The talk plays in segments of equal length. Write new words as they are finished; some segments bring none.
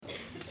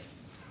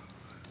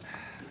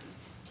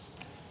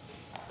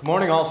Good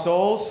morning, All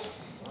Souls.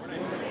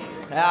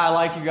 I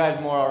like you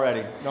guys more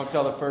already. Don't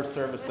tell the first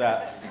service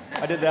that.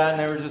 I did that and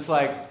they were just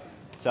like,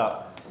 what's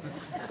up?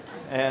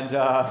 And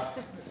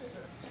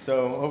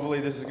so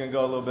hopefully this is going to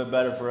go a little bit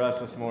better for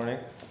us this morning.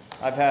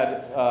 I've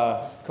had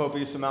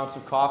copious amounts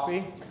of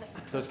coffee,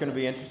 so it's going to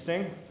be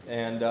interesting.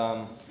 And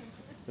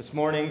this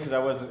morning, because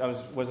I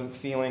wasn't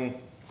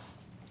feeling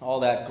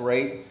all that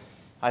great,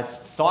 I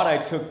thought I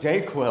took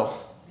Dayquil.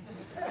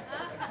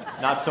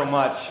 Not so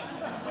much.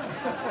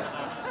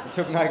 I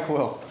took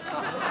NyQuil.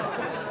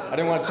 I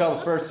didn't want to tell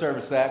the first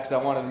service that because I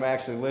wanted them to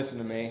actually listen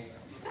to me.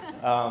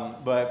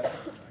 But,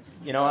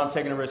 you know, I'm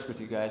taking a risk with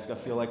you guys. I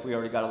feel like we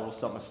already got a little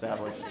something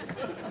established.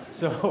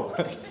 So,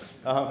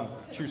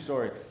 true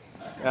story.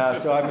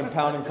 So I've been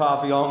pounding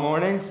coffee all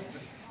morning.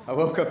 I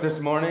woke up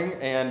this morning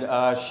and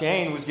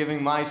Shane was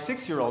giving my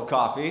 6-year-old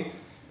coffee,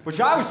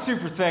 which I was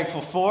super thankful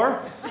for.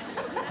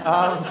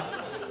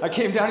 I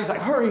came down, he's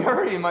like, hurry,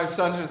 hurry, and my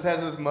son just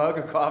has this mug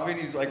of coffee,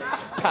 and he's like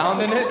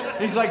pounding it,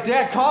 and he's like,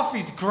 Dad,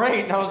 coffee's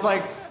great, and I was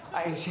like,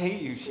 I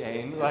hate you,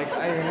 Shane, like,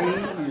 I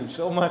hate you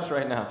so much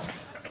right now.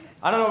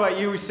 I don't know about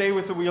you, we stayed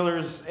with the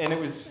Wheelers, and it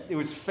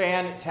was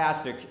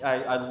fantastic.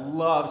 I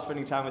love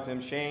spending time with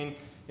him. Shane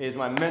is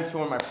my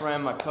mentor, my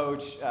friend, my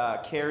coach.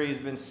 Carrie has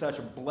been such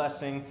a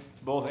blessing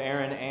to both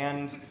Aaron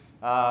and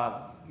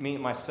me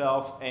and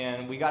myself,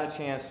 and we got a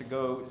chance to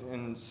go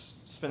and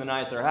spend the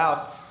night at their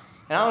house.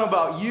 And I don't know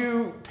about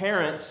you,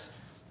 parents,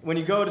 when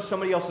you go to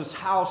somebody else's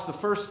house, the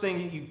first thing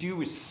that you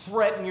do is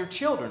threaten your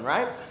children,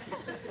 right?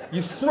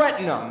 You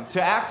threaten them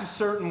to act a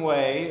certain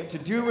way, to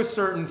do a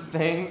certain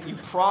thing. You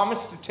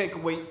promise to take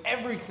away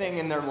everything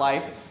in their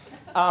life.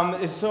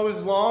 So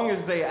as long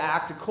as they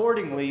act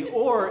accordingly,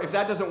 or if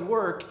that doesn't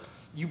work,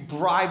 you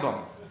bribe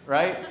them,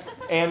 right?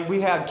 And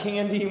we had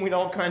candy and we had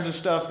all kinds of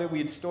stuff that we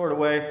had stored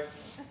away.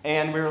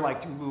 And we were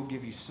like, dude, we'll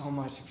give you so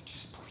much if you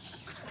just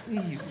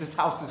please, this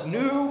house is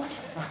new.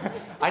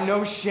 I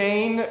know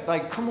Shane,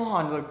 like, come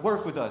on, like,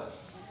 work with us.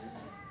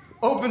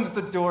 Opens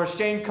the door,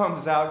 Shane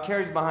comes out,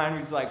 Carrie's behind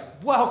me, he's like,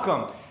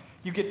 welcome.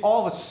 You get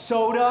all the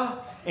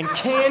soda and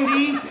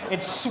candy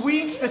and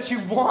sweets that you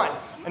want.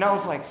 And I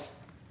was like,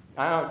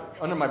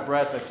 under my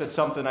breath, I said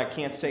something I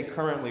can't say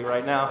currently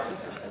right now.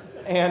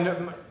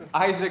 And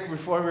Isaac,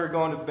 before we were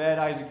going to bed,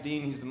 Isaac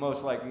Dean, he's the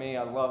most like me.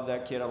 I love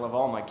that kid. I love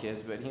all my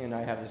kids, but he and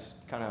I have this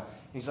kind of,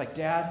 he's like,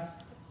 Dad,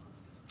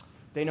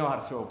 they know how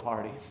to throw a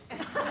party.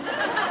 And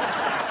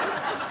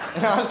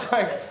I was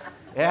like,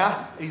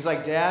 yeah? He's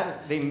like, Dad,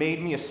 they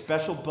made me a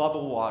special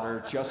bubble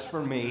water just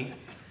for me.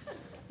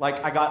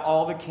 Like, I got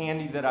all the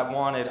candy that I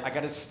wanted. I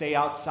got to stay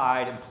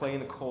outside and play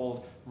in the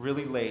cold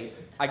really late.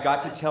 I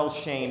got to tell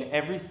Shane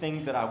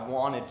everything that I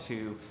wanted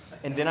to,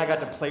 and then I got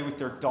to play with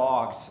their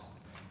dogs.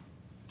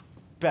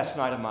 Best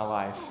night of my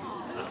life.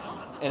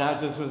 And I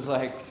just was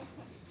like,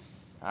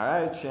 all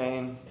right,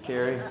 Shane,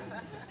 Carrie.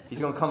 He's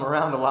going to come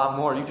around a lot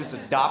more. You just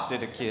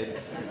adopted a kid.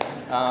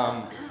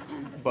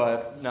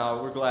 But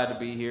no, we're glad to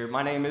be here.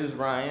 My name is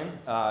Ryan.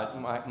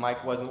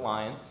 Mike wasn't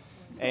lying.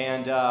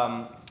 And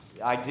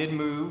I did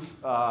move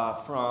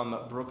from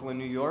Brooklyn,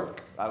 New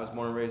York. I was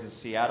born and raised in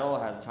Seattle.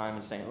 I had a time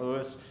in St.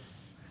 Louis,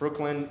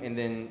 Brooklyn, and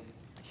then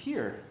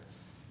here.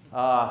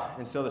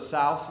 And so the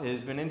South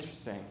has been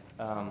interesting.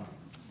 So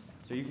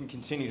you can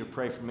continue to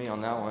pray for me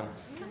on that one.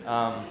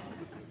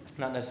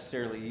 Not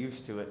necessarily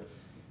used to it.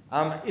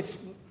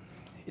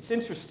 It's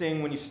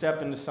interesting when you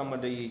step into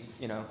somebody,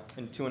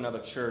 into another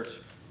church.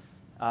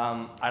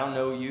 I don't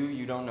know you,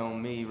 you don't know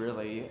me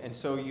really, and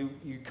so you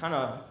kind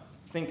of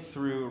think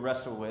through,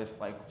 wrestle with,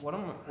 like, what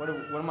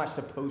am I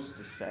supposed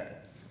to say,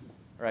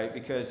 right?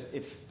 Because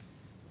if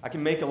I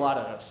can make a lot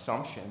of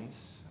assumptions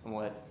on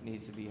what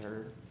needs to be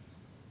heard,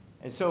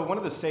 and so one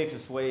of the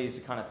safest ways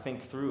to kind of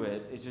think through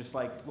it is just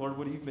like, Lord,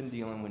 what have you been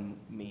dealing with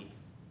me,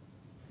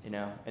 and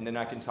then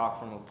I can talk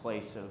from a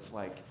place of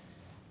like,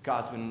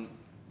 God's been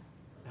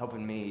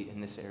helping me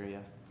in this area.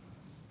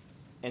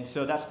 And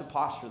so that's the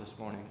posture this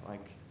morning.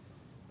 Like,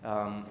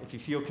 if you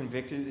feel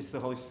convicted, it's the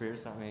Holy Spirit,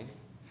 it's not me.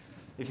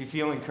 If you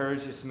feel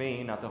encouraged, it's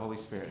me, not the Holy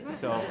Spirit.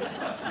 So,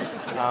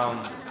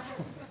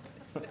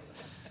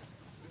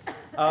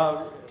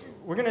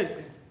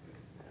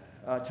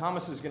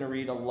 Thomas is going to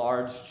read a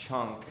large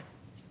chunk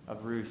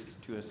of Ruth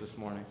to us this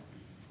morning.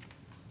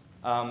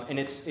 And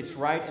it's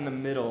right in the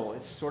middle.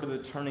 It's sort of the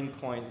turning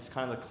point. It's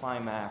kind of the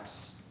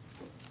climax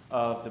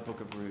of the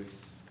book of Ruth.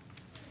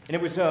 And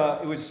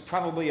it was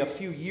probably a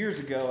few years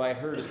ago I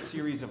heard a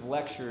series of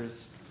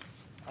lectures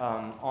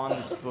on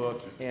this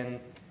book, and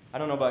I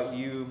don't know about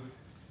you,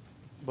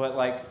 but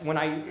like when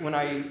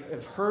I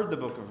have heard the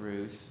book of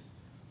Ruth,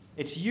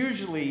 it's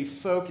usually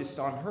focused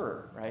on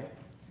her, right?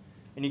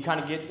 And you kind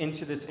of get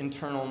into this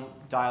internal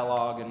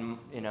dialogue and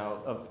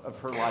of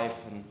her life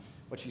and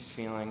what she's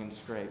feeling, and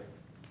it's great.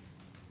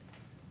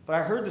 But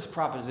I heard this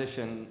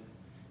proposition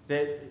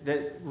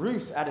that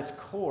Ruth, at its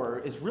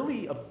core, is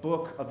really a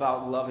book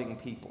about loving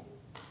people.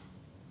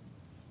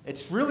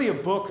 It's really a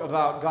book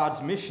about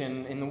God's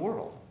mission in the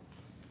world.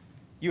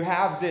 You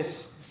have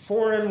this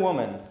foreign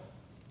woman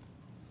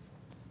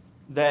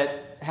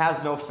that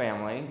has no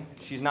family.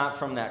 She's not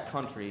from that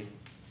country.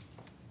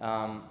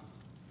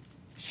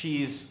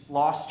 She's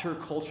lost her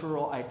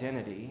cultural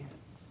identity.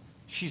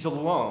 She's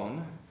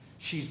alone.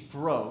 She's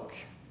broke.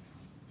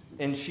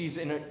 And she's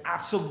in an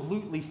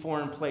absolutely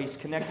foreign place,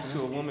 connected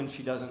to a woman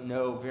she doesn't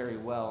know very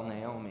well,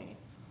 Naomi.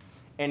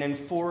 And in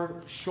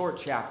 4 short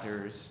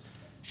chapters,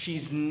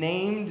 she's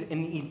named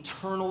in the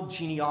eternal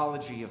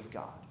genealogy of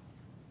God.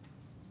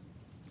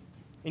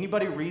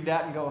 Anybody read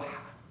that and go,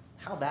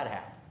 how'd that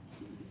happen?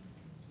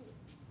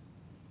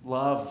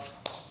 Love.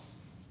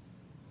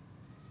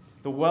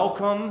 The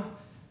welcome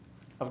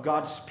of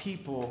God's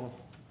people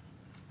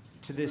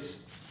to this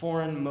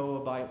foreign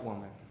Moabite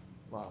woman.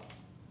 Love.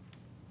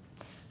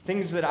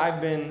 Things that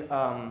I've been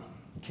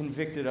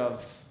convicted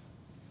of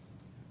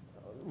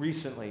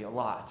recently a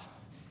lot.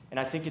 And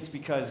I think it's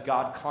because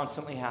God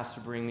constantly has to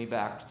bring me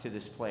back to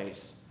this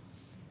place.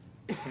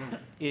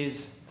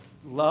 Is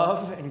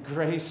love and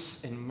grace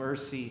and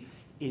mercy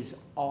is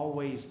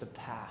always the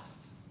path.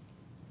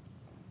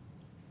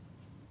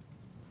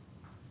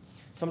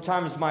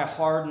 Sometimes my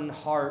hardened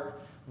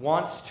heart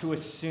wants to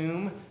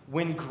assume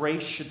when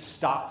grace should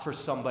stop for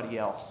somebody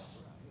else.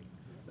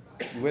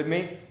 You with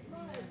me?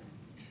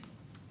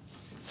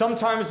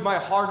 Sometimes my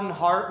hardened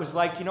heart was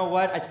like, you know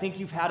what? I think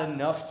you've had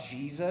enough,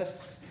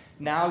 Jesus.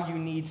 Now you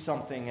need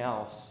something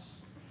else.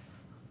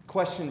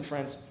 Question,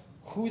 friends,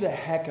 who the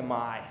heck am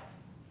I?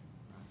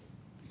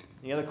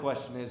 The other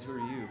question is, who are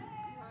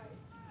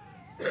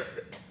you?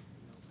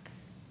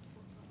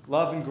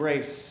 Love and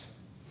grace,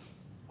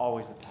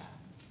 always the path.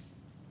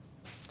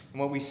 And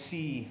what we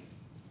see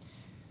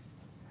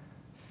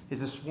is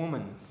this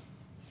woman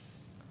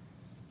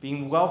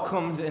being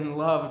welcomed and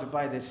loved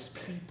by this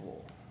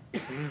people.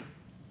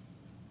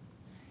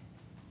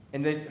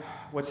 And that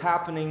what's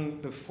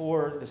happening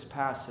before this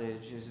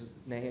passage is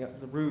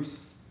Ruth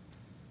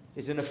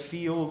is in a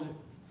field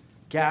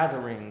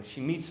gathering. She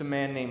meets a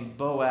man named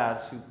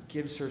Boaz who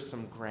gives her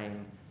some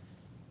grain.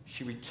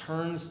 She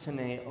returns to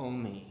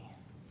Naomi.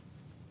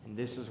 And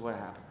this is what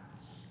happens.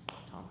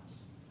 Thomas.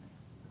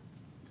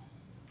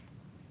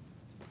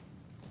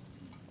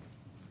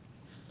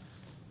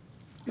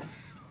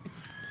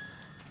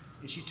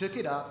 And she took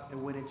it up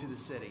and went into the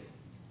city.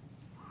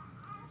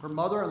 Her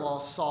mother-in-law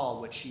saw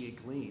what she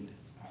had gleaned.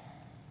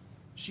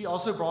 She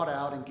also brought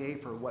out and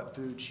gave her what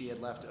food she had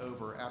left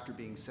over after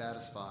being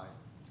satisfied.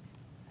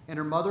 And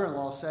her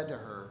mother-in-law said to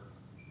her,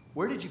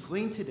 "Where did you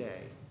glean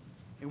today?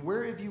 And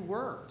where have you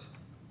worked?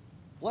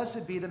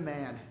 Blessed be the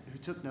man who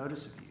took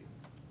notice of you."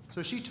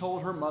 So she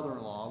told her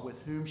mother-in-law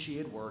with whom she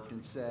had worked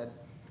and said,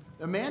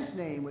 "The man's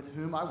name with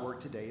whom I work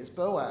today is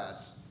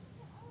Boaz."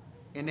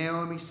 And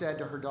Naomi said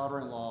to her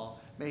daughter-in-law,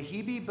 "May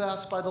he be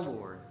blessed by the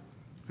Lord,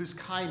 whose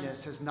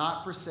kindness has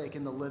not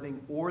forsaken the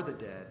living or the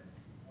dead."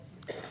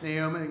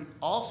 Naomi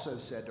also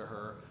said to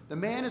her, "The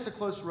man is a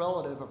close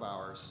relative of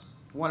ours,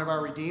 one of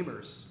our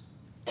redeemers."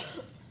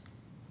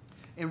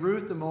 And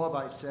Ruth the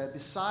Moabite said,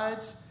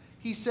 "Besides,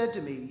 he said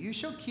to me, 'You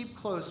shall keep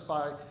close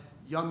by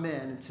young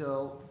men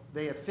until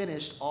they have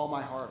finished all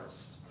my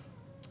harvest.'"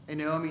 And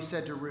Naomi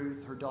said to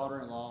Ruth, her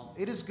daughter-in-law,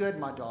 "It is good,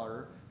 my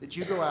daughter, that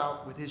you go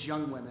out with his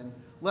young women,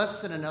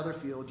 lest in another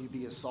field you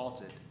be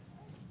assaulted."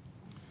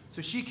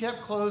 So she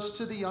kept close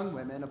to the young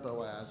women of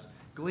Boaz,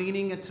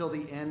 gleaning until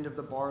the end of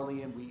the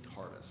barley and wheat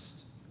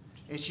harvest.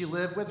 And she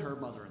lived with her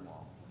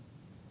mother-in-law.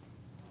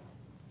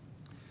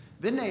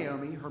 Then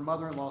Naomi, her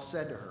mother-in-law,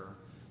 said to her,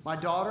 "My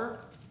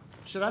daughter,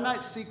 should I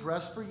not seek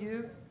rest for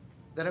you,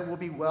 that it will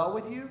be well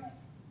with you?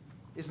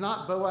 Is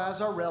not Boaz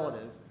our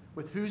relative,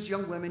 with whose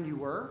young women you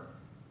were?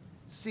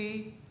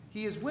 See,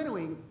 he is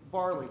winnowing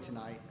barley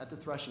tonight at the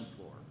threshing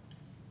floor.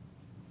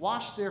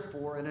 Wash,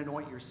 therefore, and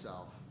anoint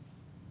yourself.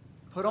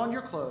 Put on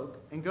your cloak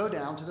and go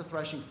down to the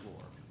threshing floor.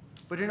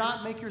 But do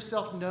not make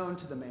yourself known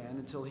to the man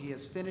until he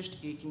has finished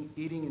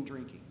eating and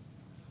drinking.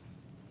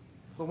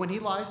 But when he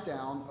lies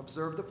down,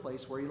 observe the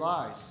place where he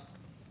lies.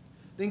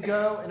 Then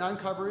go and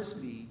uncover his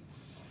feet,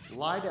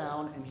 lie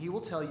down, and he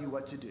will tell you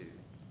what to do."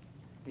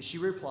 And she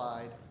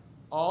replied,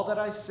 "All that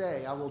I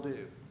say I will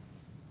do."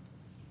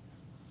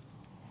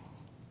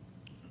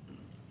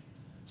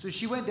 So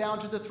she went down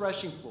to the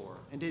threshing floor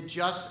and did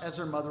just as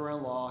her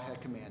mother-in-law had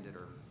commanded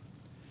her.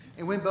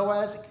 And when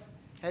Boaz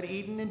had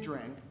eaten and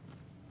drank,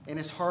 and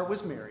his heart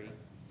was merry,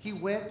 he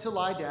went to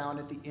lie down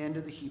at the end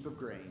of the heap of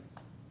grain.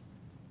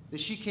 Then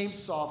she came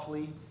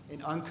softly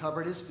and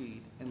uncovered his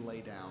feet and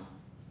lay down.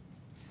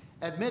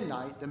 At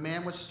midnight, the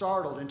man was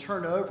startled and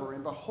turned over,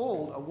 and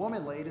behold, a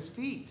woman lay at his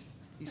feet.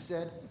 He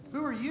said,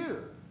 "Who are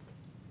you?"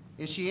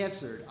 And she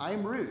answered, "I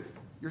am Ruth,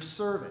 your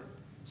servant.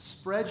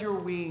 Spread your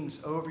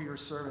wings over your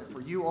servant,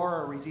 for you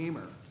are a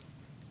redeemer."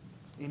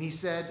 And he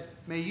said,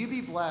 "May you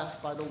be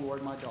blessed by the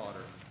Lord, my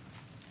daughter.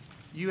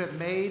 You have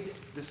made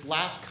this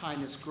last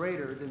kindness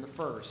greater than the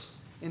first,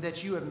 in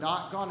that you have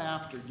not gone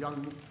after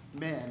young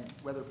men,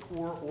 whether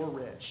poor or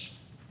rich.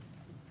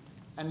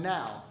 And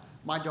now,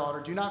 my daughter,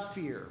 do not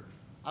fear.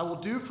 I will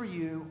do for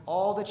you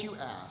all that you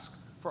ask,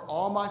 for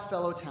all my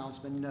fellow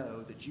townsmen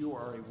know that you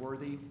are a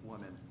worthy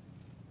woman.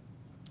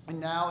 And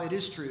now it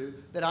is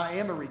true that I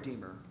am a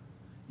redeemer,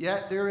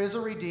 yet there is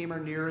a redeemer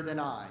nearer than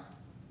I.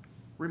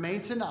 Remain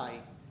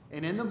tonight,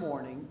 And in the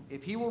morning,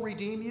 if he will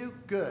redeem you,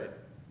 good,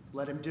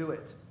 let him do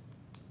it.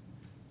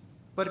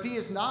 But if he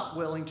is not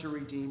willing to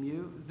redeem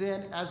you,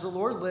 then as the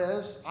Lord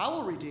lives, I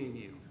will redeem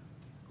you.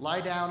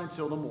 Lie down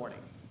until the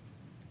morning."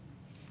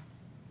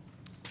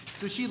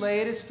 So she lay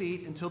at his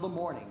feet until the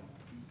morning,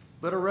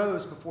 but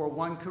arose before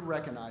one could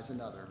recognize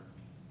another.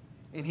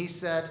 And he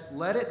said,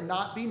 "Let it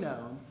not be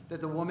known that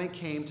the woman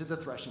came to the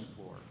threshing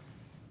floor."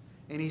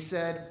 And he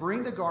said,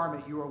 "Bring the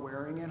garment you are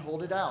wearing and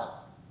hold it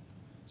out."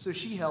 So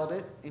she held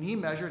it, and he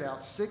measured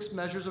out 6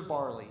 measures of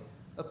barley,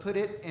 put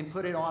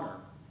it on her.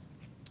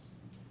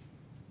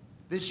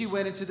 Then she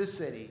went into the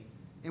city,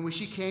 and when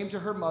she came to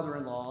her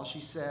mother-in-law, she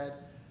said,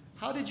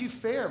 "How did you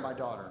fare, my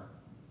daughter?"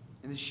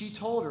 And she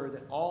told her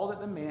that all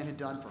that the man had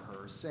done for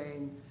her,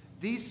 saying,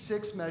 "These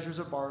 6 measures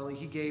of barley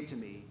he gave to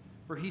me,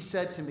 for he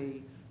said to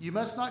me, 'You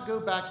must not go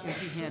back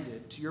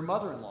empty-handed to your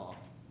mother-in-law.'"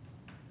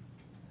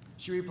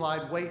 She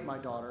replied, "Wait, my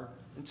daughter,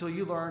 until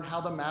you learn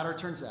how the matter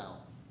turns out.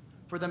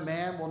 For the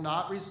man will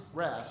not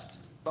rest,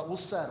 but will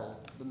settle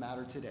the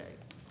matter today."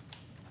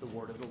 The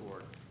word of the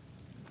Lord.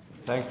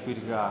 Thanks be to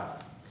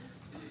God.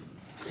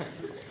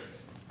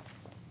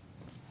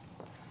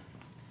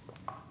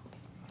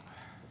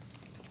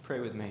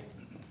 Pray with me.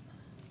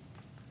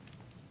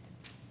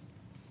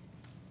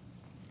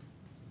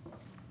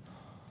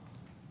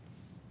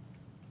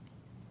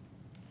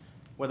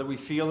 Whether we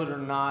feel it or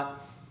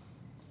not,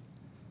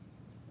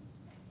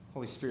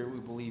 Holy Spirit, we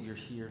believe you're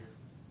here.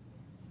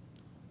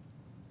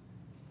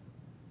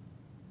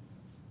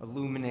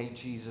 Illuminate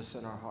Jesus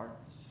in our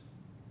hearts.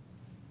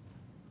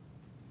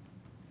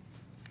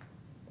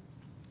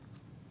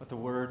 Let the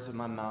words of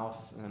my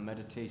mouth and the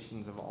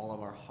meditations of all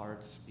of our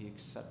hearts be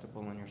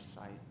acceptable in your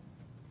sight,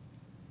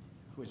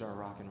 who is our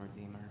rock and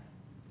redeemer.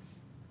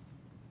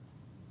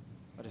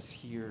 Let us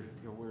hear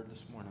your word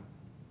this morning.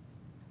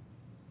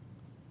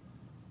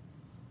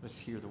 Let us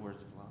hear the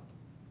words of love.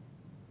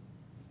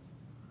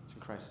 It's in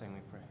Christ's name we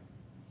pray.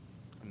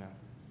 Amen.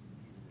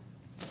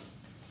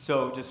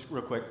 So just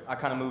real quick, I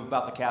kind of move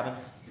about the cabin.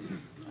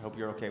 I hope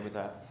you're okay with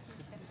that.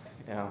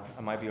 You know,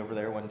 I might be over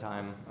there one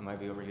time. I might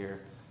be over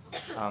here.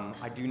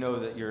 I do know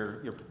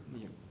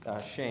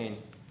that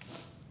Shane,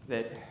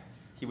 that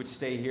he would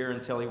stay here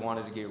until he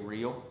wanted to get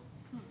real.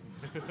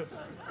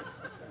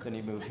 Then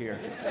he'd move here.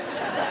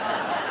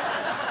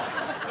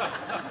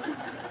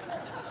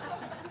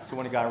 So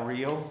when it got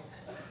real,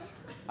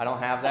 I don't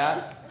have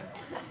that.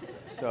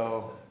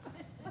 So,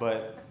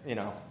 but, you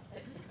know,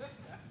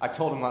 I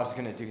told him I was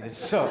going to do this.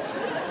 So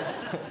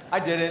I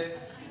did it.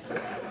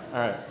 All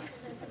right.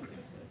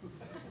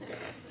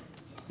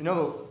 You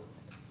know,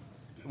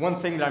 one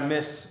thing that I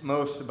miss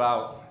most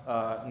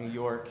about New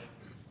York,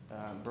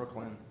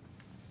 Brooklyn,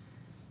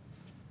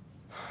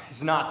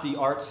 is not the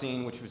art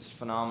scene, which was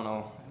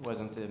phenomenal. It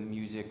wasn't the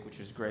music, which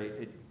was great.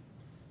 It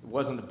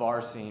wasn't the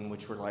bar scene,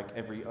 which were like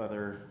every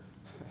other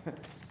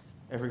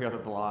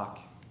block.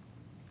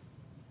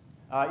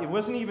 It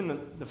wasn't even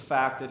the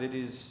fact that it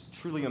is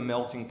truly a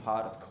melting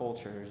pot of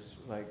cultures.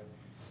 Like,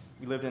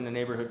 we lived in a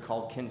neighborhood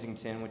called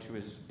Kensington, which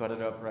was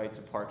butted up right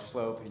to Park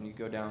Slope, and you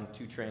go down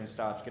 2 train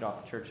stops, get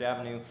off of Church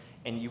Avenue,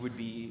 and you would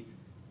be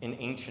in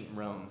ancient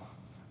Rome.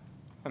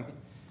 I mean,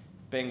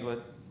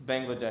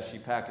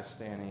 Bangladeshi,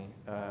 Pakistani,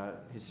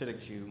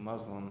 Hasidic Jew,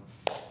 Muslim,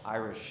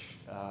 Irish,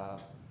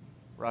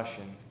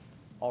 Russian,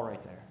 all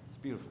right there. It's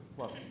beautiful.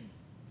 Love it.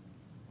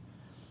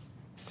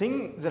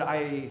 Thing that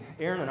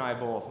Erin and I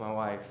both, my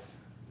wife,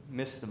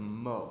 miss the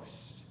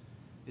most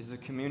is the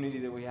community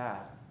that we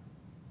had.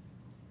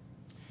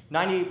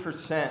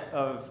 98%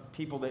 of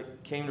people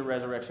that came to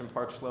Resurrection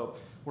Park Slope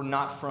were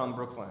not from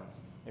Brooklyn.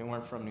 They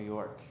weren't from New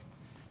York.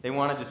 They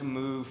wanted to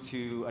move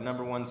to a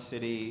number 1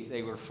 city.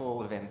 They were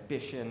full of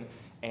ambition,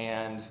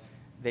 and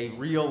they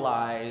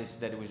realized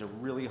that it was a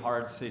really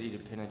hard city to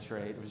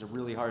penetrate. It was a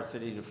really hard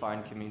city to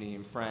find community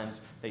and friends.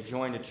 They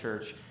joined a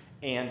church,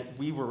 and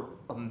we were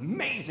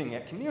amazing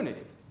at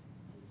community.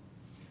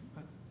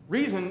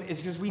 Reason is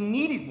because we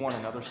needed one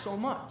another so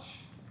much.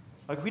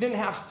 Like, we didn't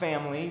have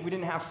family, we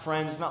didn't have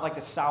friends. It's not like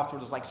the South where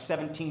there's like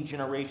 17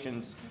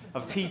 generations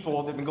of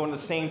people that have been going to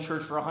the same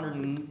church for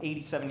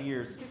 187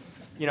 years.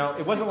 You know,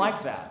 it wasn't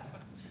like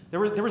that. There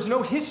was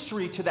no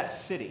history to that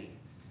city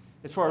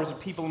as far as the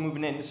people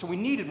moving in. So we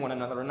needed one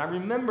another. And I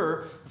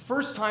remember the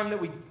first time that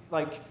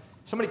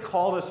somebody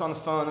called us on the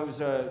phone. It was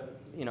a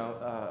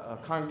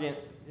congregant,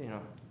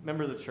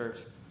 member of the church,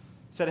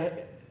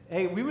 said,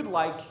 hey, we would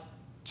like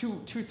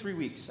 3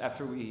 weeks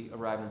after we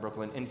arrived in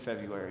Brooklyn in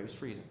February. It was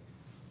freezing.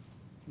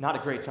 Not a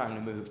great time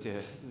to move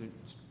to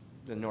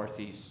the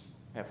Northeast,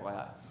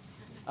 FYI.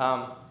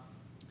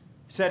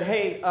 Said,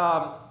 hey,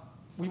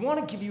 we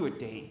want to give you a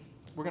date.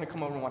 We're going to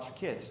come over and watch your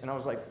kids. And I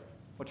was like,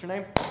 what's your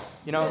name?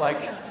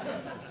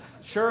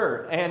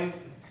 Sure. And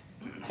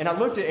I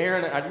looked at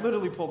Erin, and I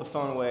literally pulled the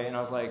phone away, and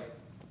I was like,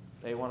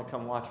 they want to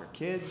come watch our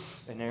kids?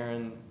 And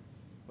Erin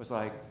was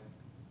like,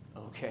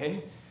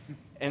 okay.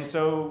 And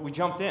so we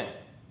jumped in. It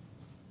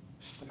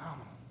was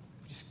phenomenal.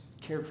 We just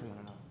cared for one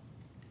another.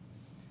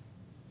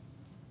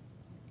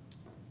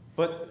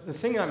 But the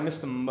thing that I miss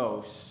the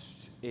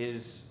most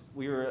is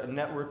we were a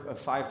network of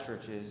 5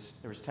 churches.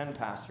 There was 10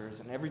 pastors,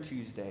 and every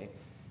Tuesday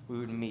we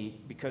would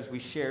meet because we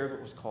shared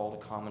what was called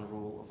a common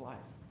rule of life.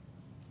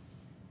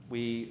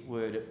 We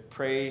would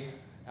pray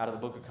out of the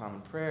Book of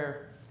Common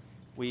Prayer.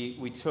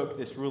 We took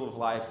this rule of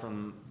life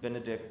from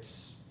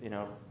Benedict's,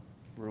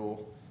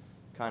 rule,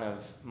 kind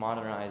of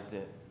modernized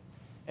it.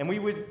 And we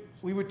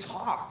would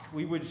talk.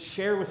 We would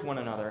share with one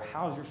another.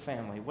 How's your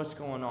family? What's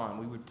going on?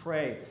 We would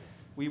pray.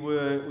 We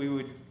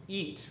would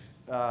eat.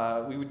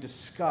 We would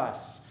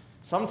discuss.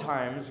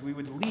 Sometimes we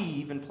would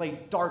leave and play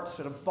darts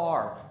at a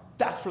bar.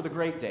 That's for the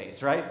great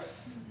days, right?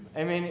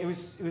 I mean, it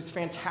was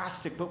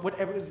fantastic. But what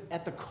was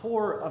at the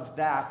core of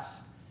that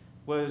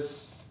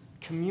was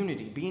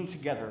community, being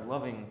together,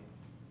 loving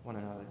one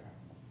another.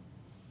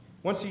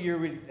 Once a year,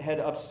 we'd head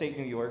upstate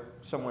New York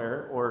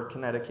somewhere, or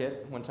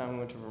Connecticut. One time we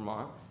went to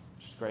Vermont,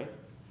 which is great.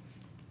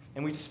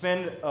 And we'd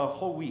spend a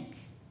whole week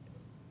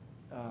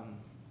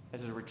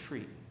as a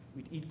retreat.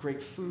 We'd eat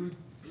great food.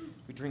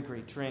 We'd drink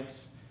great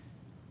drinks.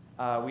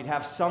 We'd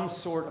have some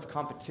sort of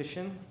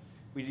competition.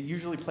 We'd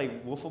usually play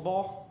wiffle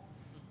ball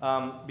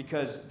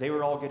because they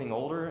were all getting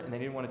older and they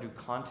didn't want to do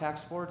contact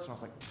sports. And I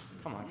was like,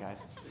 come on, guys.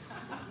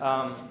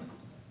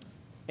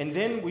 And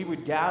then we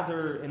would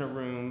gather in a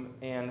room,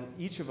 and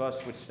each of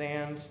us would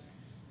stand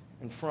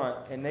in front,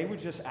 and they would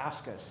just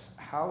ask us,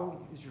 how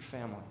is your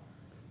family?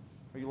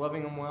 Are you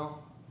loving them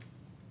well?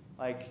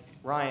 Like,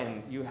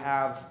 Ryan, you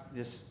have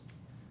this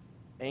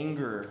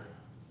anger.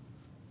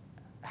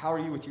 How are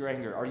you with your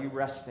anger? Are you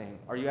resting?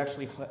 Are you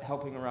actually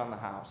helping around the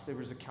house? There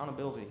was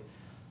accountability.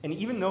 And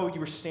even though you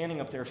were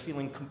standing up there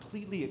feeling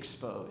completely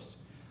exposed,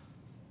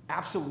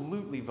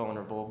 absolutely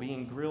vulnerable,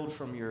 being grilled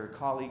from your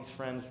colleagues,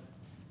 friends,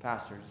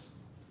 pastors,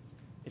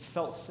 it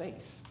felt safe.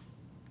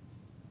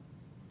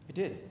 It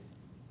did.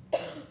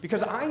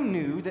 Because I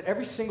knew that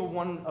every single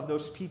one of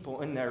those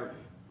people in there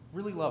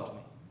really loved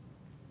me.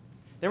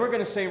 They weren't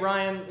going to say,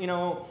 Ryan,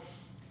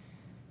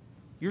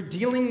 you're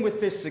dealing with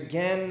this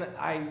again.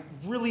 I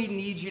really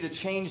need you to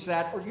change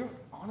that, or you're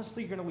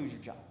going to lose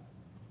your job.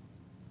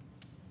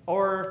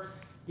 Or,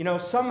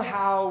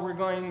 somehow we're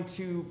going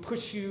to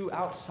push you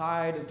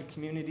outside of the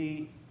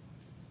community.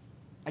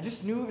 I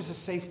just knew it was a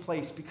safe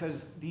place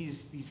because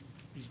these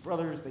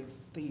brothers,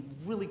 they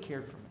really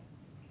cared for me.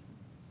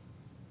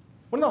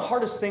 One of the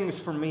hardest things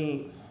for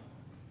me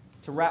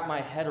to wrap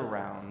my head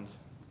around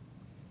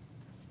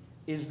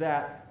is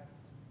that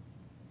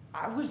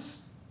I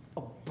was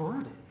a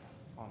burden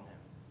on them.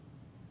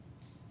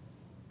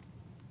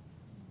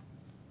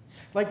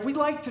 Like, we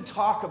like to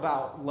talk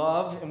about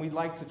love and we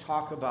like to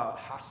talk about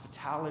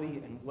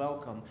hospitality and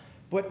welcome,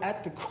 but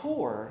at the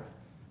core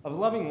of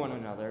loving one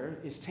another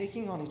is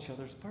taking on each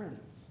other's burdens.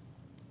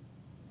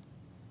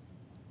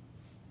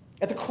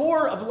 At the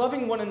core of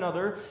loving one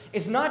another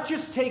is not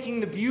just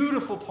taking the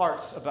beautiful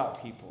parts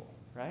about people,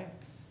 right?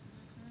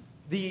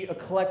 The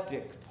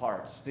eclectic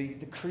parts, the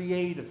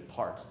creative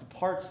parts, the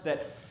parts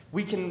that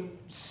we can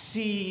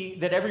see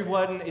that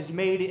everyone is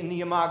made in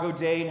the imago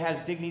Dei and has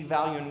dignity,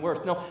 value, and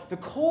worth. No, the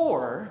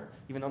core,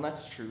 even though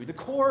that's true, the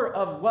core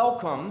of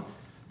welcome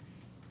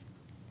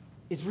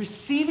is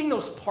receiving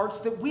those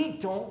parts that we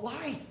don't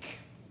like.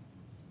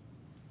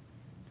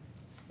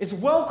 Is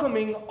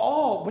welcoming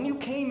all. When you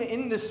came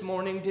in this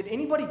morning, did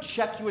anybody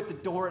check you at the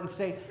door and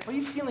say, are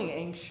you feeling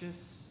anxious?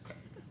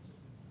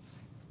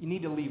 You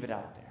need to leave it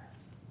out there.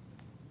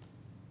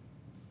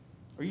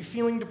 Are you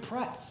feeling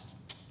depressed?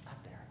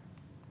 Not there.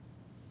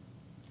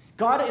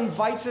 God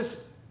invites us,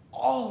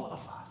 all of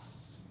us,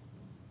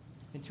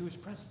 into his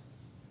presence.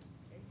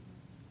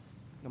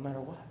 No matter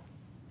what.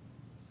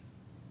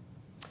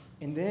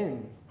 And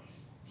then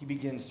he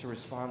begins to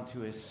respond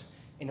to us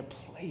in a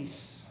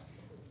place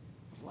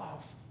of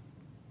love.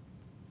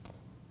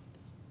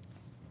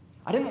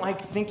 I didn't like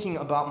thinking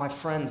about my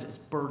friends as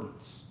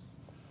burdens.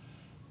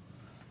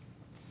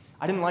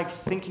 I didn't like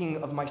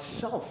thinking of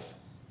myself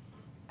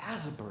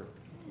as a burden.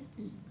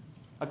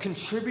 A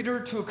contributor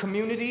to a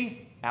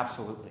community?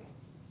 Absolutely.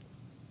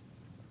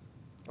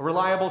 A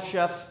reliable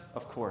chef?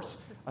 Of course.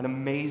 An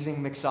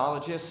amazing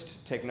mixologist?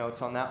 Take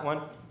notes on that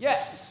one.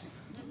 Yes.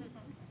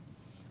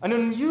 An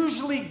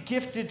unusually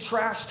gifted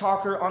trash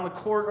talker on the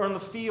court or in the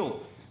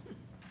field?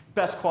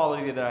 Best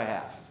quality that I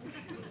have.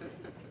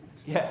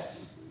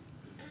 Yes.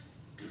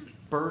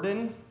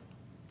 Burden?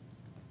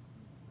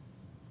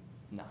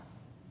 No.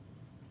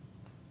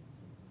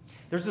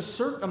 There's a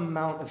certain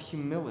amount of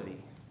humility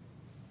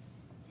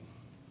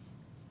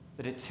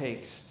that it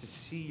takes to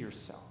see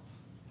yourself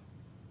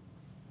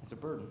as a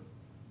burden.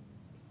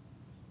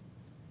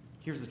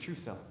 Here's the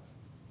truth, though.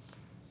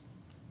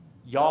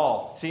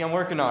 Y'all, see, I'm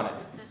working on it.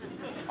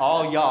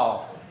 All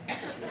y'all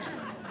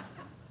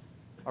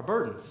are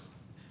burdens.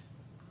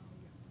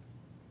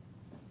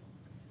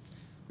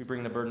 We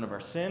bring the burden of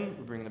our sin,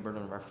 we bring the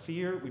burden of our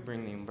fear, we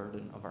bring the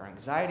burden of our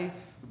anxiety,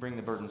 we bring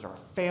the burdens of our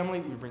family,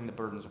 we bring the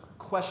burdens of our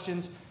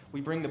questions, we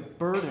bring the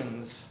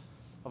burdens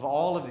of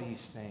all of these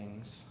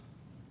things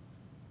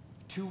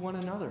to one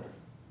another.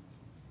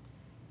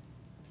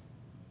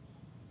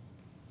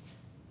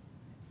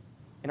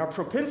 And our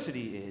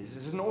propensity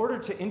is in order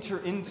to enter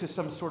into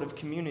some sort of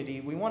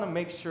community, we want to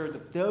make sure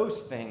that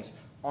those things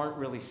aren't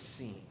really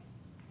seen.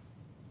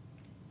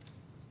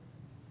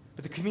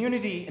 But the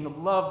community and the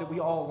love that we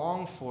all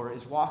long for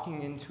is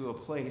walking into a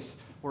place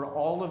where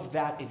all of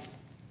that is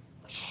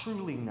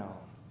truly known.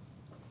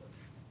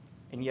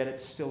 And yet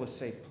it's still a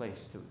safe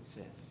place to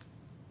exist.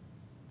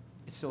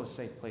 It's still a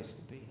safe place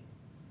to be.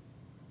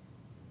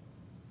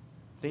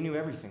 They knew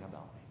everything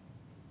about me.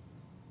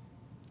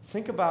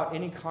 Think about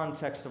any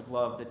context of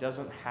love that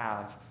doesn't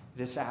have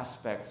this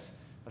aspect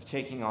of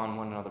taking on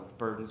one another's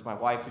burdens. My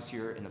wife was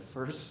here in the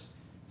first.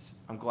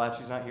 I'm glad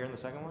she's not here in the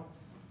second one.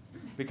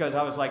 Because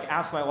I was like,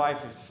 ask my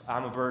wife if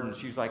I'm a burden.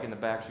 She's like in the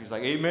back. She's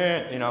like,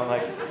 amen. You know,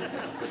 like.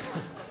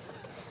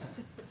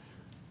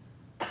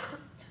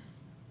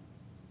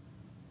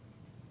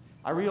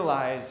 I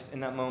realized in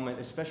that moment,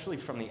 especially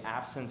from the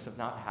absence of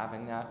not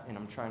having that, and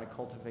I'm trying to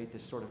cultivate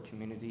this sort of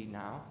community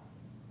now.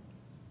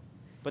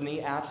 But in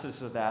the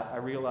absence of that, I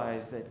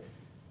realized that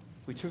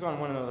we took on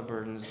one another's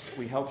burdens,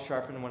 we helped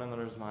sharpen one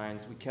another's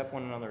minds, we kept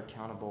one another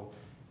accountable,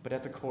 but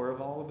at the core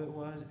of all of it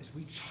is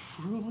we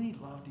truly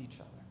loved each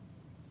other.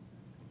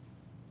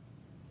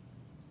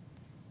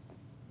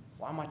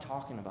 Why am I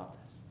talking about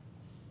this?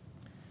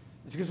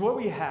 It's because what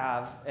we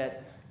have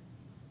at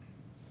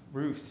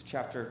Ruth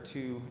chapter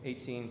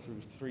 2:18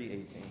 through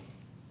 3:18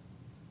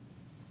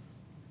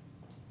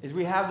 is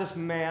we have this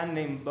man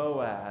named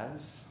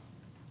Boaz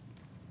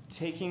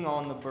taking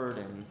on the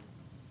burden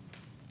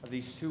of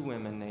these two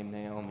women named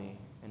Naomi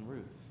and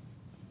Ruth.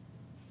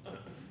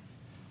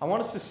 I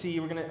want us to see,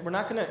 we're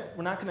not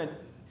gonna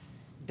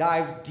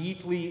dive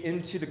deeply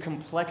into the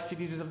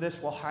complexities of this.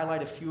 We'll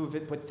highlight a few of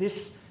it, but the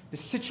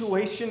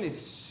situation is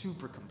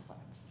super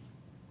complex.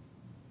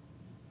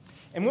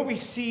 And what we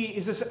see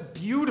is this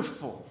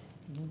beautiful,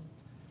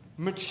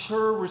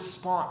 mature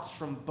response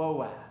from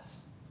Boaz.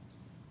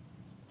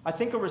 I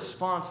think a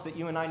response that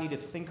you and I need to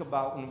think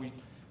about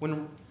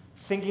when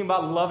thinking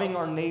about loving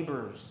our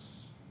neighbors,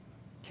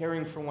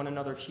 caring for one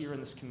another here in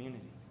this community.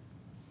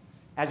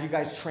 As you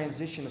guys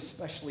transition,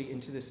 especially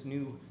into this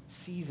new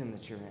season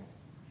that you're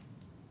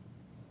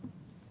in.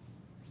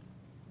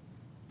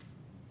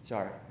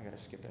 Sorry, I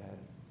gotta skip ahead.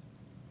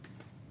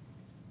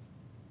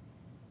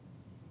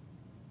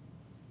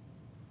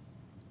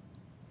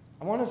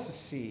 I want us to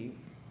see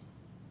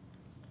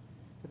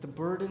that the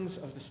burdens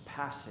of this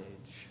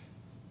passage,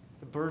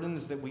 the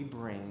burdens that we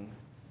bring,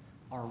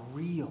 are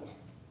real.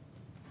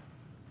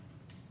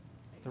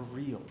 They're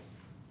real.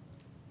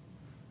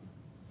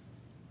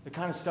 The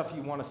kind of stuff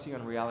you want to see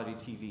on reality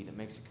TV that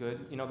makes it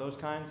good, you know, those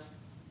kinds.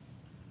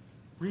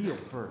 Real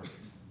burdens.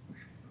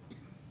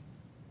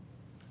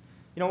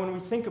 You know, when we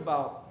think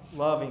about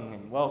loving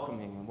and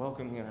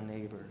welcoming our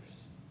neighbors,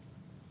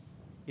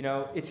 you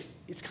know, it's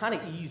kind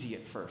of easy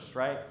at first,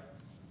 right?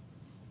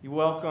 You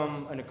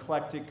welcome an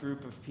eclectic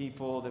group of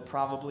people that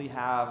probably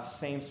have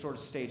same sort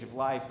of stage of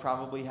life,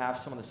 probably have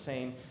some of the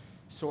same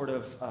sort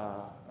of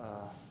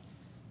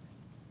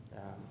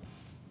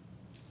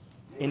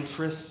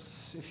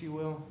interests, if you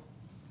will.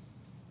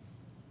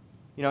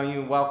 You know,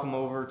 you welcome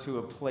over to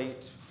a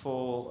plate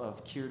full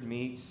of cured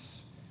meats,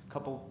 a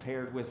couple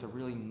paired with a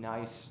really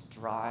nice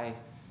dry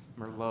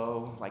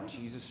Merlot like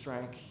Jesus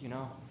drank, you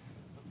know.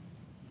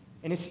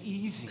 And it's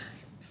easy.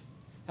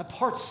 That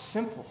part's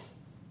simple.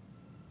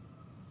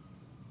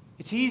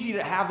 It's easy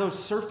to have those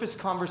surface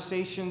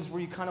conversations where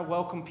you kind of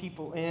welcome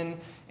people in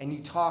and you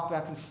talk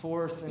back and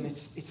forth, and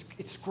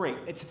it's great.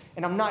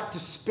 And I'm not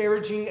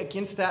disparaging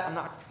against that. I'm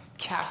not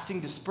casting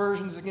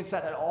dispersions against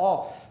that at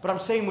all. But I'm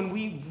saying when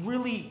we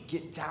really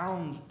get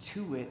down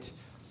to it,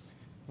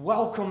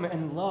 welcome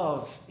and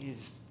love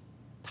is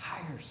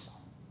tiresome.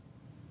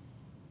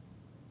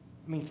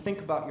 I mean, think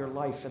about your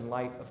life in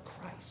light of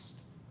Christ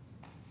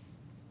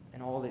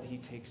and all that he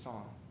takes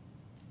on.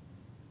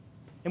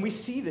 And we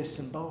see this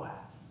in Boaz.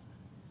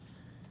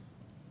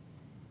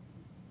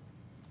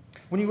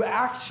 When you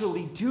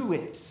actually do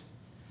it,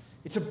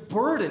 it's a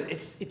burden.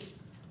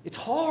 It's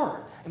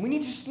hard. And we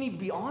just need to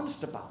be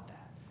honest about that.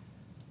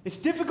 It's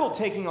difficult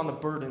taking on the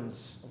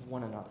burdens of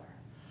one another.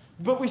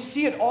 But we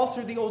see it all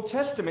through the Old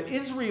Testament.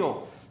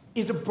 Israel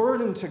is a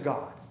burden to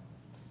God.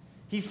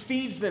 He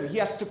feeds them. He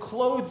has to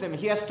clothe them.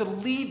 He has to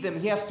lead them.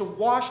 He has to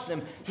wash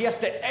them. He has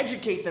to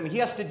educate them. He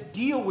has to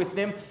deal with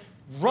them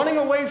running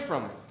away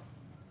from him.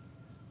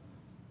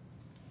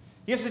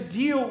 He has to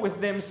deal with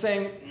them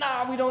saying,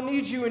 nah, we don't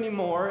need you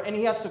anymore. And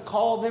he has to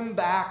call them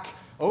back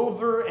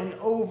over and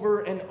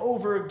over and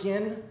over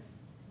again.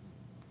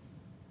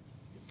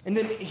 And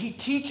then he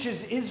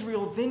teaches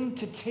Israel then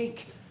to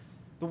take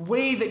the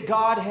way that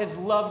God has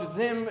loved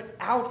them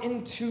out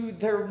into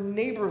their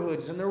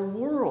neighborhoods and their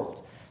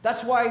world.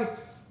 That's why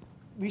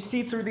we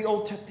see through the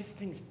Old Testament, these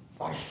things,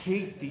 I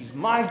hate these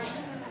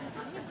mics.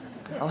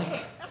 I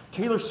like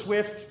Taylor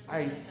Swift,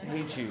 I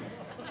hate you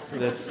for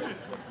this.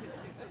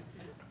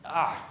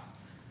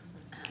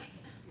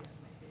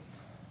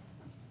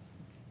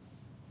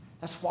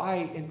 That's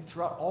why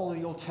throughout all of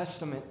the Old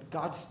Testament,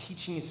 God's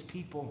teaching his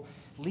people,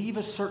 leave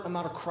a certain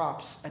amount of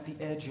crops at the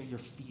edge of your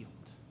field.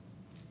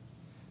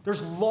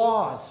 There's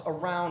laws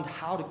around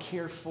how to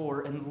care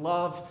for and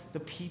love the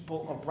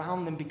people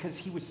around them, because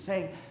he was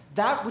saying,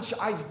 that which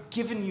I've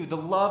given you, the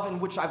love in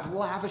which I've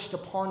lavished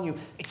upon you,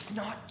 it's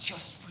not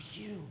just for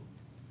you.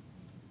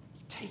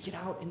 Take it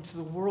out into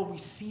the world. We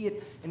see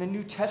it in the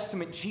New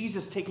Testament,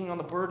 Jesus taking on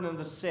the burden of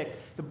the sick,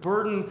 the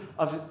burden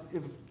of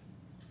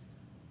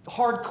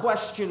hard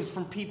questions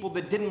from people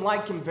that didn't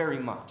like him very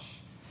much,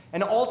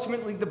 and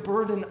ultimately the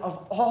burden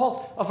of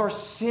all of our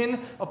sin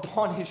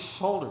upon his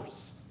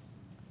shoulders.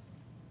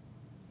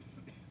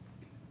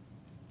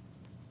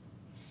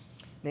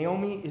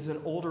 Naomi is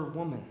an older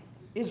woman,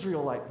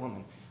 Israelite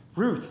woman.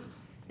 Ruth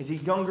is a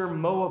younger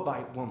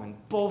Moabite woman.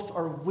 Both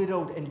are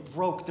widowed and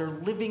broke. They're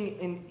living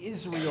in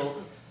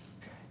Israel.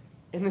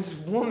 And this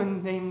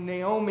woman named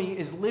Naomi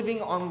is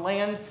living on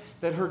land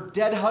that her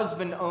dead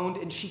husband owned,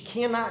 and she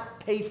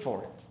cannot pay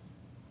for it.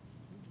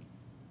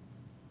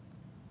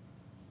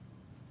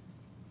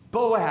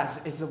 Boaz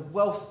is a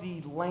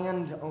wealthy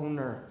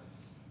landowner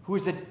who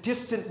is a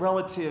distant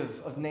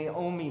relative of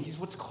Naomi. He's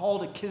what's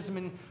called a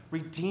kinsman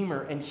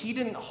redeemer, and he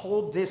didn't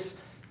hold this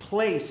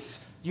place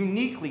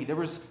uniquely. There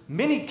was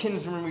many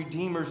kinsman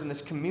redeemers in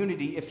this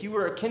community. If you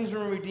were a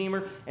kinsman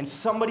redeemer and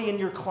somebody in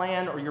your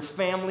clan or your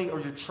family or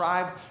your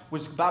tribe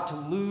was about to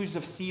lose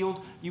a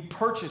field, you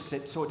purchased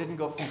it so it didn't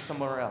go from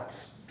somewhere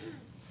else.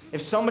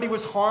 If somebody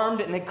was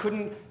harmed and they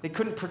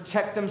couldn't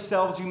protect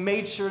themselves, you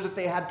made sure that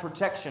they had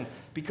protection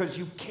because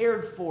you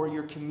cared for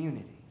your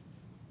community.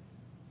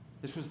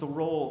 This was the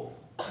role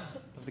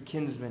of the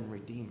kinsman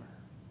redeemer.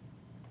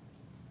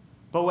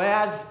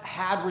 Boaz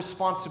had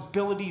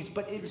responsibilities,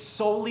 but it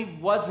solely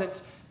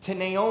wasn't to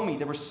Naomi.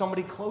 There was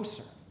somebody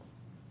closer.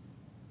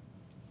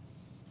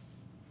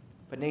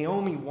 But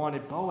Naomi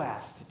wanted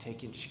Boaz to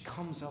take it. She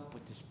comes up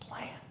with this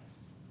plan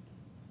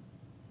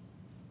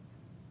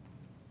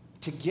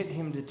to get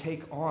him to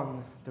take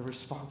on the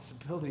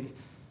responsibility.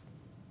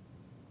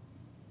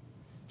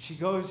 She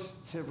goes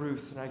to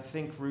Ruth, and I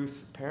think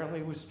Ruth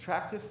apparently was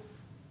attractive.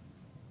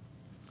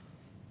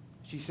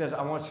 She says,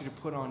 I want you to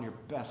put on your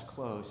best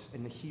clothes.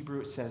 In the Hebrew,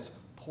 it says,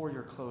 pour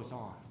your clothes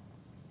on.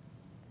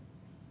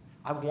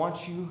 I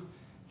want you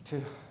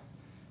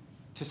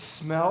to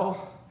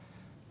smell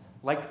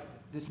like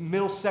this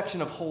middle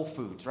section of Whole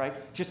Foods,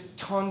 right? Just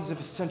tons of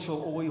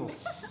essential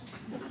oils.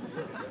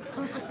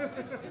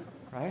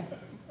 Right?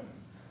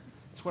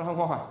 That's what I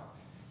want.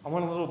 I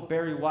want a little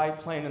Barry White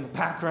playing in the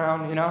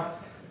background, you know?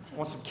 I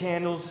want some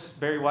candles.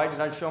 Barry White,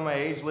 did I show my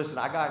age? Listen,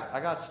 I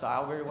got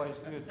style. Barry White's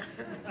good.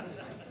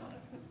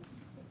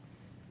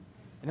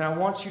 And then I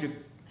want you to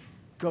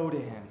go to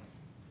him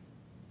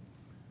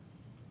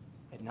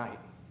at night.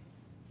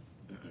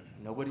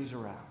 Nobody's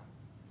around.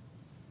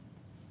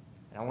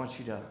 And I want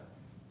you to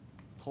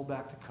pull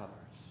back the covers.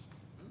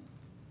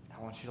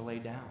 I want you to lay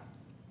down.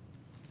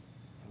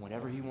 And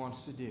whatever he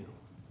wants to do,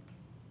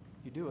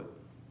 you do it.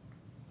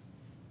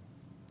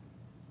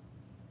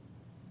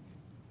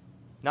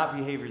 Not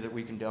behavior that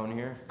we condone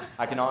here.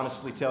 I can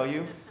honestly tell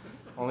you,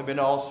 only been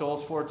to All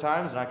Souls 4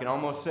 times, and I can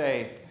almost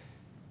say,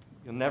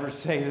 you'll never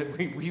say that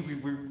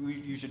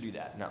you should do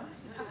that. No.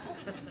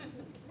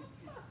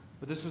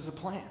 But this was a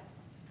plan.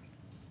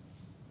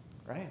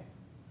 Right?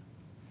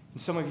 And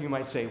some of you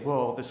might say,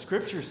 well, the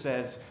scripture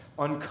says,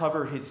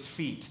 uncover his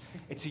feet.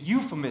 It's a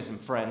euphemism,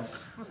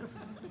 friends.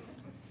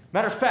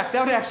 Matter of fact,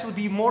 that would actually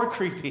be more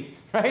creepy,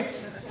 right?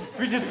 If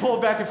we just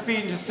pulled back a feet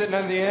and just sitting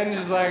on the end,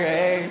 just like,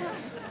 hey.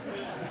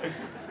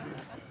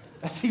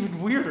 That's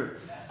even weirder.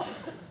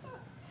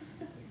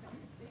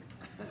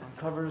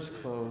 Uncover his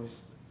clothes.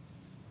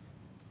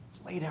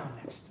 Lay down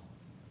next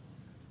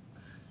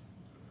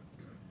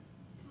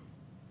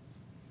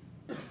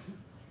to him.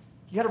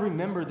 You got to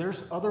remember,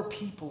 there's other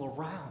people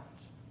around.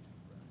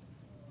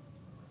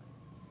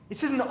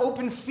 This isn't an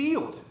open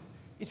field.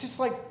 It's just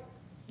like,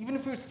 even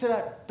if it was to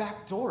that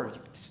back door, you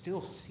could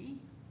still see.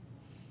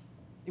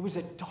 It was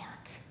at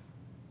dark.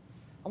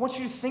 I want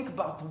you to think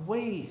about the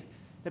way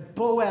that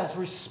Boaz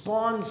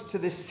responds to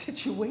this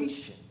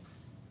situation.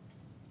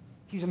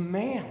 He's a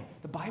man.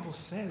 The Bible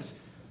says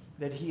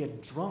that he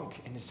had drunk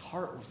and his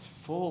heart was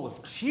full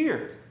of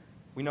cheer.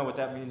 We know what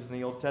that means in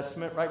the Old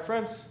Testament, right,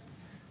 friends?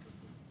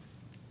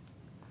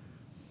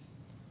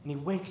 And he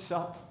wakes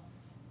up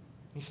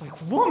and he's like,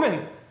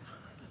 woman,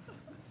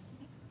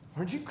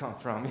 where'd you come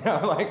from? You know,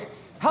 like,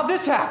 how'd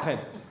this happen?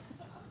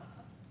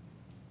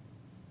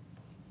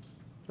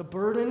 The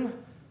burden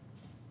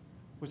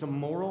was a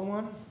moral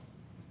one.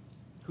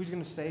 Who's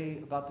going to say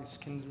about this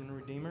kinsman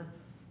redeemer?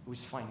 It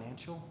was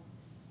financial.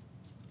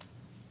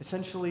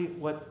 Essentially,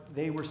 what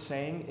they were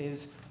saying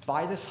is,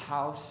 buy this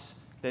house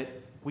that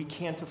we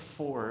can't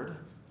afford,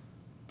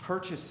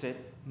 purchase it,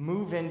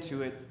 move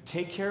into it,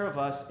 take care of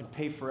us, and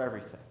pay for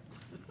everything.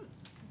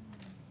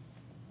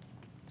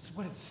 That's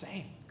what it's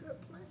saying. Good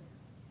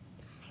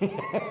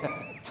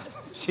plan.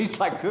 She's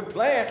like, good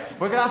plan.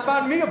 We're going to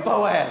find me a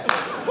Boaz.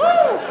 Woo!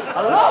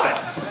 I love it.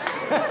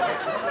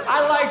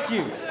 I like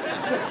you.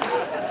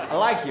 I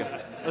like you.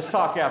 Let's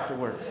talk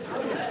afterwards.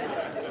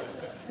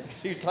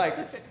 She's like,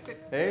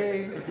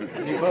 hey,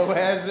 any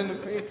Boaz in the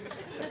field?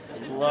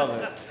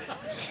 Love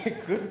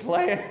it. Good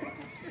plan.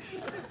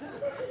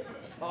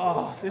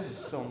 Oh, this is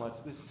so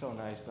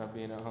nice not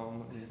being at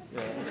home.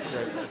 Yeah, it's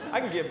great.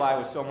 I can get by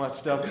with so much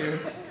stuff here.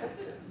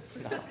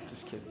 No,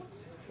 just kidding.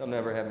 They'll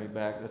never have me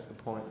back. That's the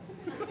point.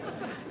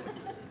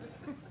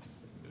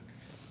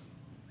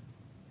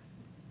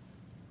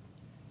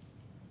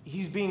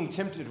 He's being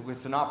tempted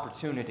with an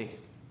opportunity.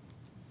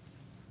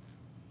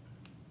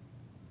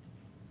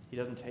 He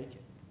doesn't take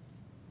it.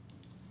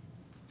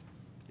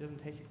 He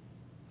doesn't take it.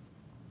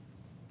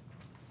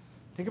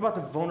 Think about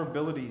the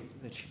vulnerability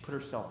that she put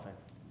herself in.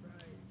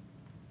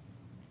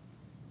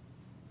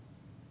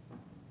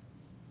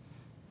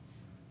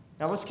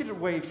 Now let's get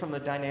away from the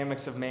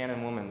dynamics of man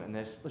and woman in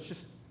this. Let's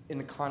just, in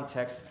the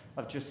context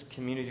of just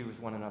community with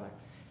one another.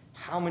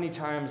 How many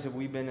times have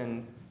we been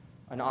in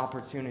an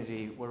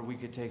opportunity where we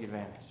could take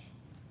advantage?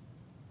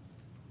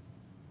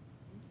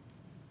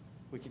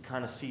 We could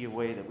kind of see a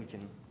way that we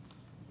can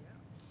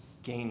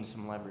gain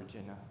some leverage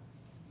in a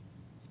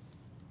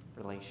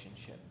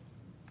relationship.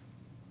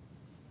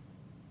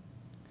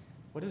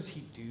 What does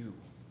he do?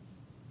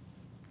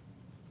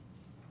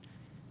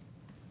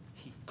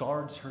 He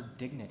guards her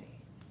dignity.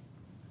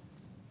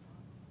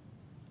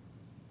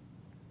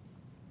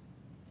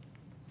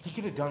 He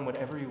could have done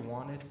whatever he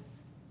wanted,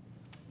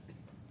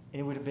 and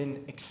it would have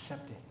been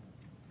accepted.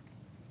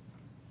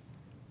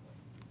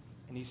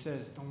 And he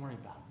says, don't worry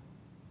about it.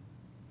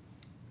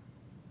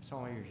 That's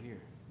not why you're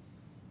here.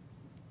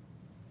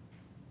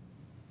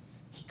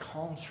 He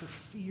calms her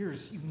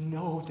fears. You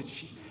know that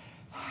she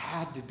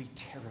had to be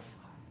terrified.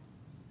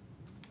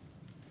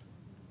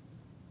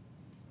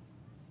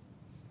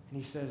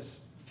 And he says,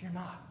 fear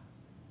not.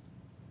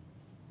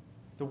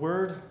 The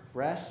word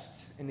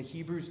rest in the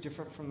Hebrew is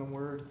different from the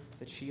word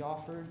that she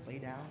offered, lay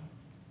down.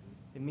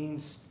 It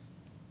means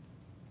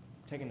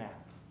take a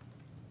nap,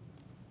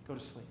 go to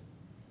sleep.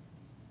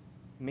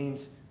 It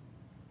means,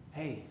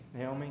 hey,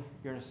 Naomi,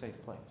 you're in a safe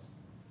place.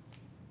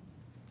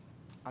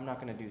 I'm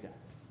not going to do that.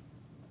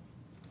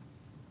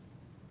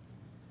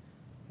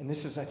 And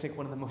this is, I think,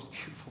 one of the most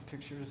beautiful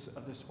pictures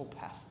of this whole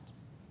passage.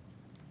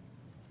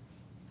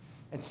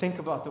 And think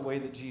about the way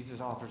that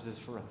Jesus offers this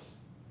for us.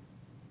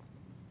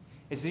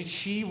 Is that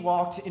she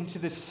walked into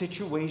this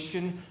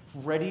situation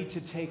ready to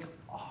take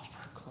off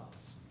her clothes.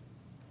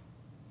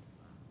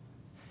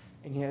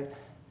 And yet,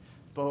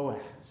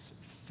 Boaz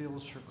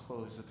fills her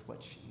clothes with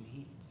what she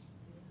needs.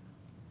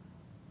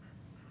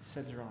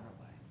 Sends her on her way.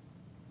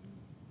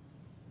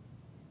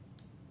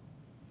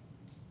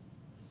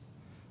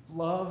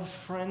 Love,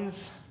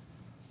 friends,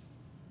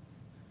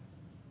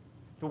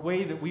 the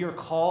way that we are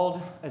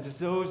called as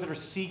those that are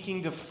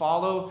seeking to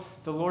follow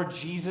the Lord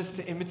Jesus,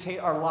 to imitate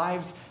our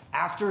lives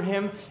after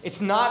him,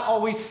 it's not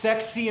always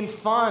sexy and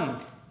fun.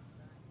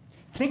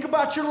 Think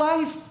about your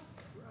life.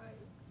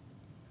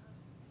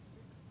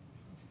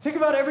 Think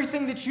about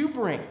everything that you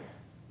bring.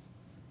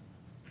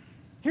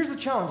 Here's the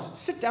challenge.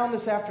 Sit down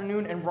this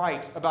afternoon and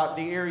write about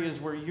the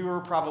areas where you're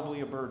probably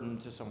a burden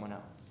to someone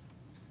else.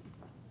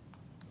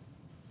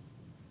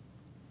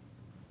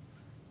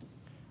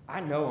 I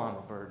know I'm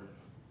a burden.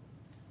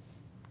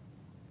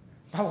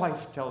 My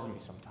wife tells me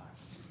sometimes.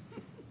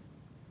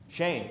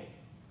 Shane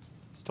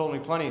has told me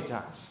plenty of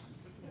times.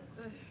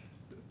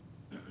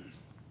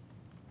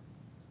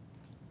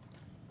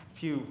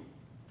 I'm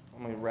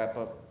going to wrap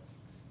up.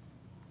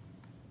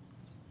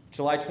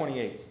 July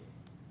 28th.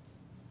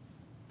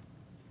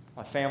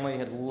 My family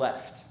had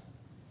left.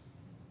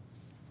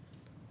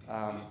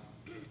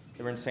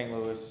 They were in St.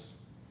 Louis. It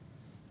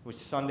was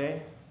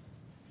Sunday.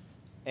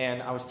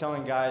 And I was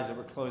telling guys that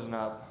we're closing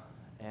up,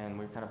 and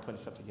we were kind of putting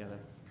stuff together,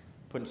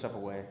 putting stuff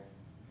away.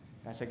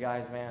 And I said,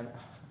 guys, man,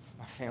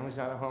 my family's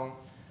not at home.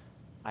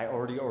 I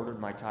already ordered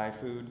my Thai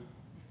food.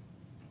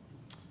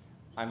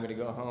 I'm going to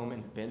go home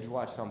and binge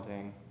watch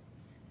something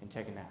and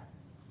take a nap.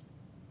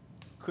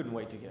 Couldn't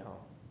wait to get home.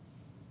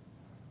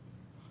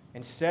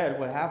 Instead,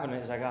 what happened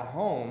is I got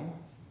home,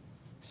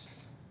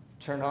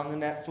 turned on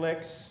the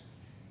Netflix,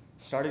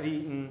 started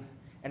eating,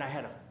 and I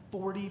had a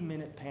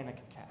 40-minute panic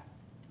attack.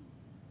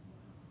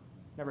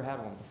 Never had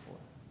one before.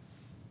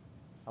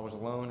 I was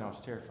alone. I was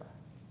terrified.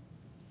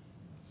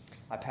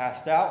 I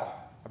passed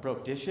out. I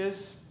broke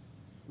dishes.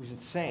 It was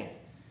insane.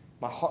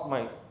 My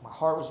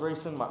heart was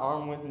racing. My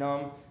arm went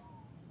numb.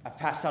 I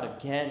passed out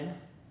again.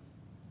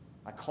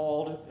 I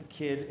called a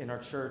kid in our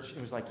church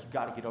and was like, you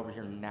got to get over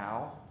here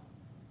now.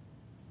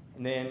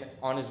 And then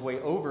on his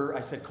way over,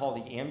 I said,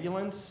 call the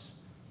ambulance.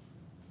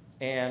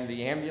 And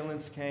the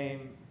ambulance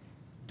came.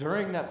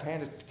 During that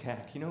panic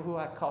attack, you know who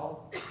I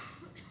called?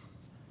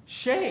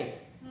 Shane.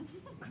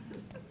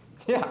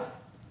 Yeah.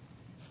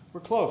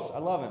 We're close. I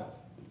love him.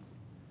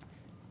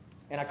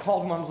 And I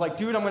called him. I was like,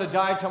 dude, I'm going to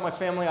die. Tell my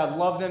family I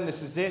love them.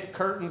 This is it.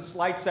 Curtains,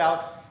 lights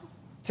out.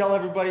 Tell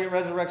everybody at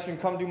Resurrection,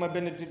 come do my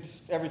benediction,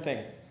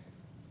 everything.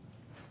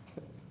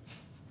 And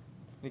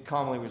he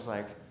calmly was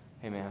like,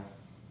 hey, man,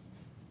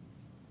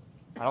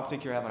 I don't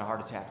think you're having a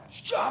heart attack.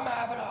 I'm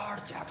having a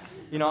heart attack.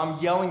 You know, I'm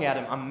yelling at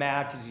him. I'm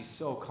mad because he's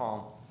so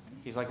calm.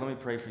 He's like, let me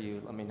pray for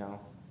you. Let me know.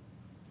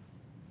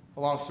 A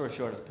long story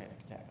short, it's a panic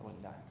attack. I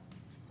wasn't dying.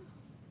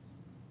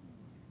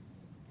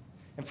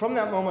 And from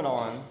that moment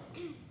on,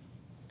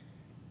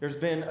 there's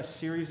been a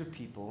series of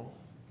people,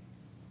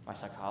 my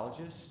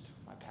psychologist,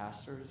 my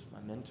pastors, my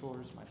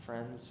mentors, my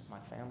friends, my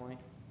family,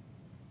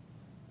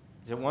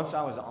 that once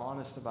I was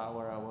honest about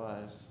where I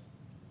was,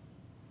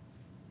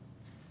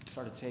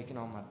 started taking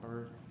on my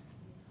burden.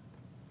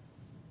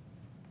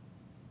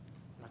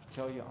 And I can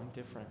tell you I'm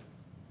different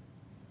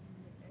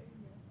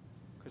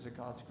because of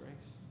God's grace.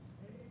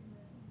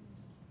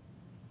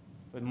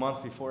 A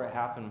month before it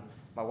happened,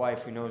 my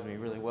wife, who knows me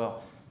really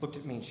well, looked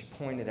at me and she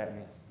pointed at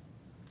me.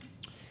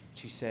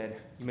 She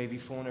said, you may be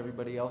fooling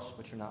everybody else,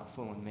 but you're not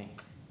fooling me.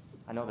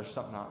 I know there's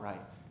something not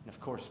right. And of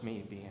course,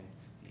 me, being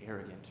the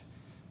arrogant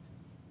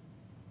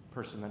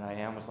person that I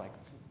am, was like,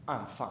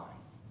 I'm fine.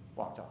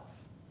 Walked off.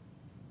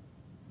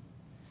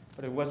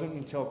 But it wasn't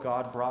until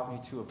God brought me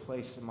to a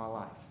place in my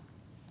life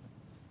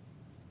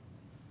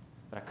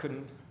that I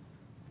couldn't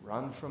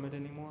run from it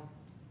anymore.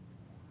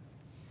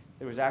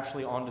 It was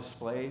actually on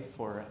display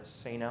for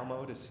St.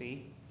 Elmo to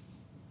see.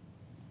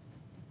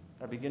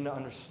 I began to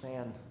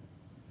understand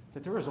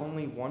that there was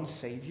only one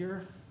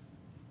Savior.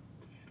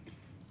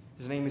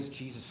 His name is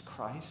Jesus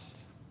Christ.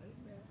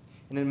 Amen.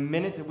 And in the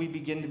minute that we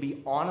begin to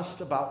be honest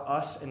about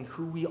us and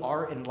who we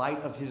are in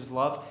light of his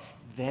love,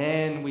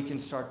 then we can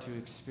start to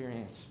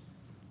experience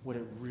what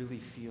it really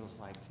feels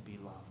like to be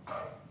loved. Yes.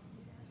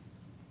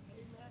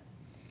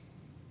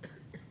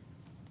 Amen.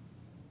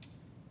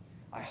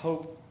 I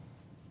hope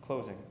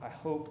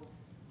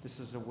this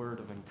is a word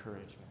of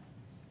encouragement.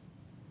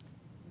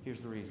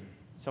 Here's the reason.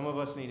 Some of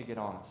us need to get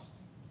honest.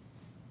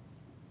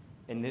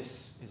 And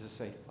this is a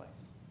safe place.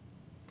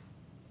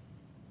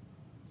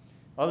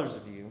 Others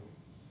of you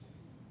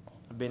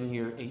have been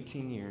here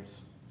 18 years,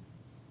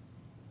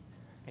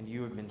 and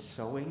you have been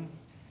sowing,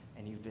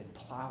 and you've been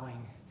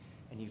plowing,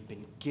 and you've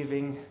been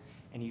giving,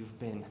 and you've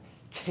been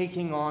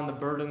taking on the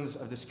burdens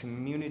of this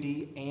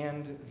community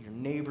and of your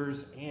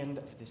neighbors and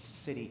of this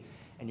city.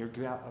 And you're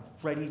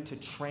ready to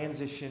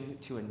transition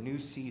to a new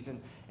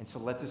season. And so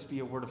let this be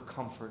a word of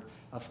comfort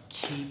of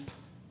keep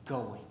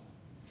going.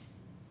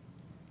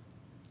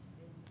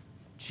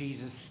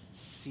 Jesus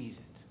sees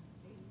it.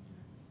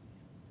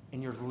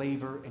 And your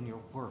labor and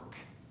your work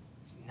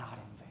is not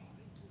in vain.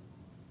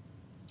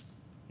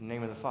 In the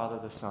name of the Father,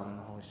 the Son, and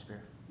the Holy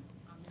Spirit.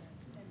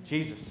 Amen.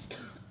 Jesus,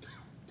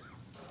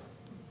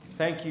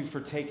 thank you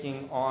for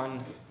taking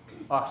on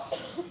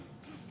us.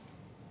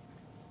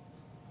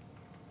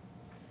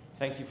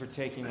 Thank you for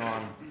taking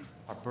on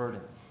our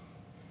burdens.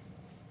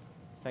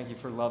 Thank you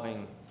for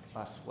loving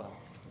us well.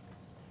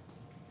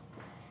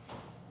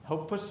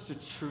 Help us to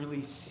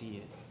truly see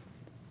it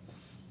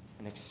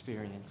and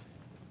experience it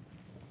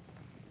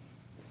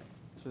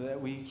so that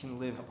we can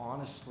live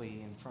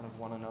honestly in front of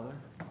one another,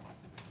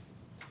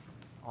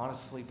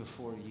 honestly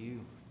before you,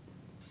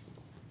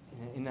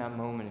 and in that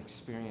moment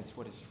experience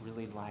what it's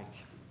really like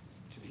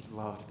to be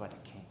loved by the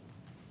King.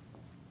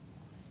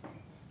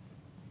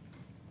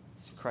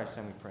 It's in Christ's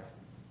name we pray.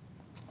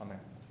 Amen.